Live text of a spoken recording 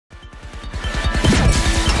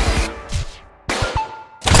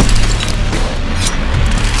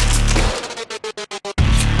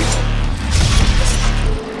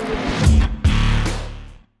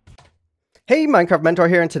Hey, Minecraft Mentor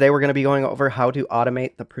here, and today we're going to be going over how to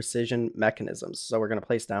automate the precision mechanisms. So we're going to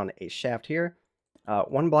place down a shaft here.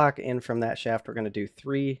 One block in from that shaft, we're going to do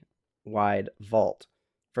 3 wide vault.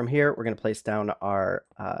 From here, we're going to place down our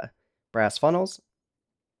brass funnels.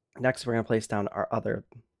 Next, we're going to place down our other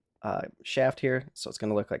shaft here. So it's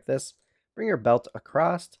going to look like this. Bring your belt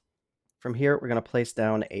across. From here, we're going to place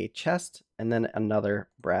down a chest and then another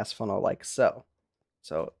brass funnel like so.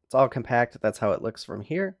 So it's all compact. That's how it looks from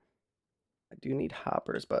here. I do need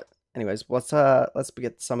hoppers, but anyways, let's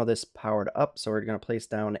get some of this powered up. So we're gonna place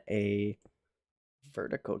down a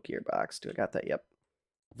vertical gearbox. Do I got that? Yep.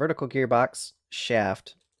 Vertical gearbox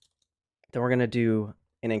shaft. Then we're gonna do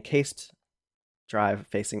an encased drive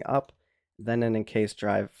facing up, then an encased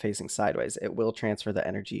drive facing sideways. It will transfer the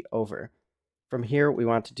energy over. From here, we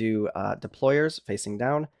want to do deployers facing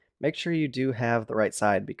down. Make sure you do have the right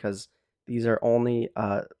side because these are only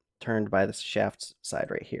turned by the shaft side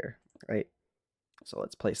right here, right? So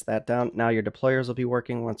let's place that down. Now your deployers will be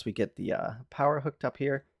working once we get the power hooked up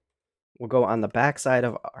here. We'll go on the back side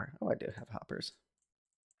of our, I do have hoppers.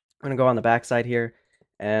 I'm going to go on the back side here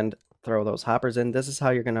and throw those hoppers in. This is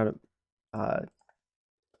how you're going to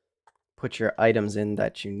put your items in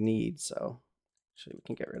that you need. So actually we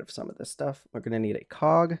can get rid of some of this stuff. We're going to need a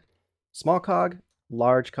cog, small cog,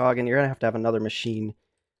 large cog, and you're going to have another machine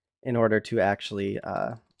in order to actually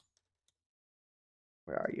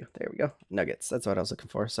where are you? There we go. Nuggets. That's what I was looking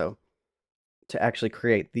for. So to actually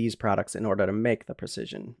create these products in order to make the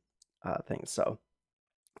precision things. So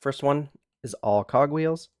first one is all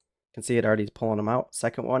cogwheels. You can see it already pulling them out.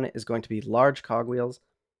 Second one is going to be large cogwheels.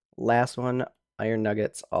 Last one, iron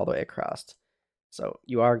nuggets all the way across. So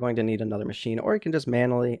you are going to need another machine, or you can just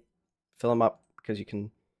manually fill them up because you can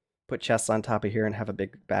put chests on top of here and have a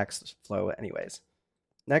big backflow anyways.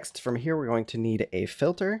 Next, from here, we're going to need a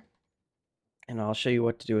filter. And I'll show you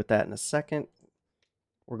what to do with that in a second.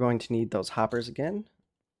 We're going to need those hoppers again.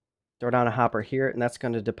 Throw down a hopper here, and that's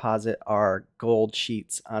going to deposit our gold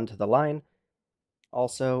sheets onto the line.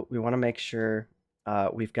 Also, we want to make sure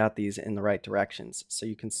we've got these in the right directions. So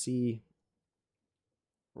you can see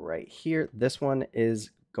right here, this one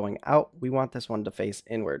is going out. We want this one to face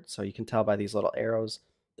inward. So you can tell by these little arrows,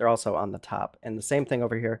 they're also on the top. And the same thing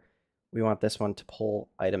over here, we want this one to pull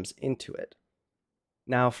items into it.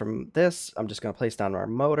 Now from this, I'm just going to place down our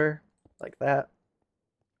motor like that.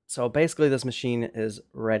 So basically this machine is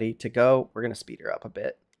ready to go. We're going to speed her up a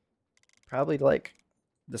bit. Probably like,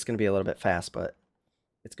 this is going to be a little bit fast, but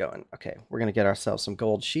it's going. Okay, we're going to get ourselves some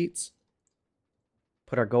gold sheets.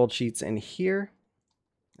 Put our gold sheets in here.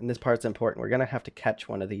 And this part's important. We're going to have to catch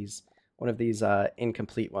one of these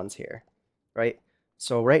incomplete ones here, right?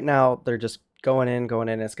 So right now they're just going in.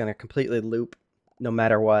 It's going to completely loop no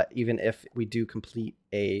matter what, even if we do complete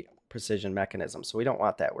a precision mechanism. So we don't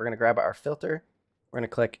want that. We're going to grab our filter. We're going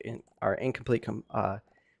to click in our incomplete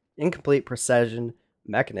precision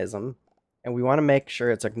mechanism. And we want to make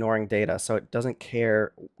sure it's ignoring data so it doesn't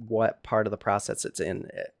care what part of the process it's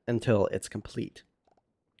in until it's complete.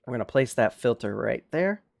 We're going to place that filter right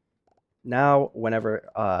there. Now, whenever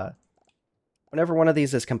one of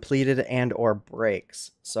these is completed and or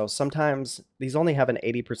breaks, so sometimes these only have an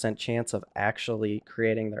 80% chance of actually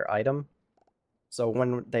creating their item. So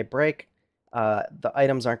when they break, the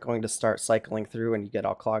items aren't going to start cycling through and you get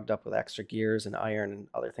all clogged up with extra gears and iron and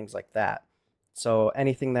other things like that. So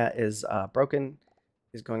anything that is broken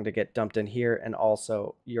is going to get dumped in here, and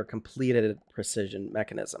also your completed precision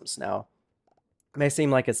mechanisms. Now, it may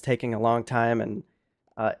seem like it's taking a long time, and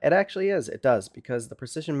it actually is. It does, because the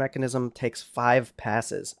precision mechanism takes 5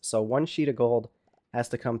 passes. So one sheet of gold has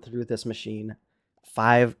to come through this machine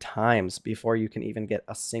 5 times before you can even get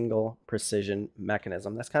a single precision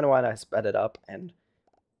mechanism. That's kind of why I sped it up, and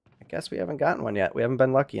I guess we haven't gotten one yet. We haven't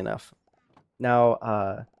been lucky enough.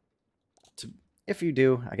 Now, if you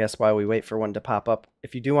do, I guess while we wait for one to pop up,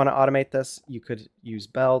 if you do want to automate this, you could use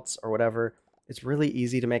belts or whatever. It's really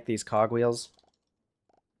easy to make these cogwheels.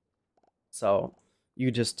 So you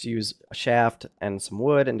just use a shaft and some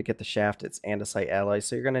wood, and to get the shaft, it's andesite alloy.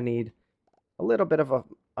 So you're going to need a little bit of an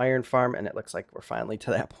iron farm, and it looks like we're finally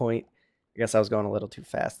to that point. I guess I was going a little too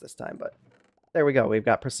fast this time, but there we go. We've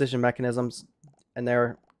got precision mechanisms, and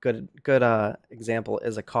their good example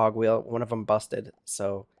is a cogwheel. One of them busted,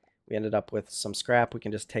 so we ended up with some scrap. We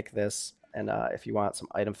can just take this, and if you want some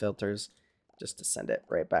item filters, just to send it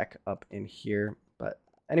right back up in here. But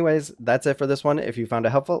anyways, that's it for this one. If you found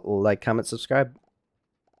it helpful, like, comment, subscribe.